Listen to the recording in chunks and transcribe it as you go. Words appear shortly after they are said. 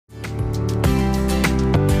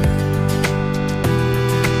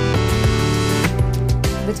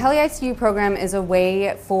Tele-ICU program is a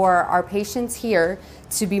way for our patients here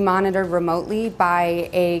to be monitored remotely by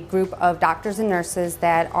a group of doctors and nurses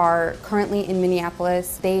that are currently in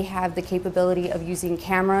Minneapolis. They have the capability of using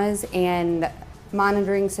cameras and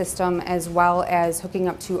monitoring system as well as hooking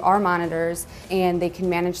up to our monitors, and they can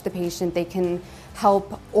manage the patient. They can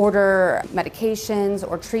help order medications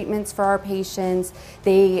or treatments for our patients.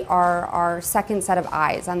 They are our second set of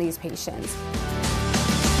eyes on these patients.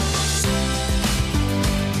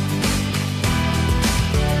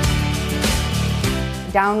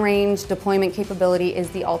 Downrange deployment capability is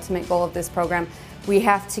the ultimate goal of this program. We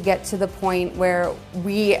have to get to the point where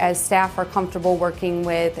we as staff are comfortable working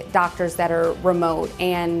with doctors that are remote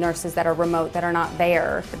and nurses that are remote, that are not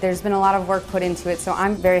there. There's been a lot of work put into it, so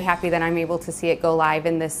I'm very happy that I'm able to see it go live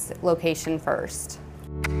in this location first.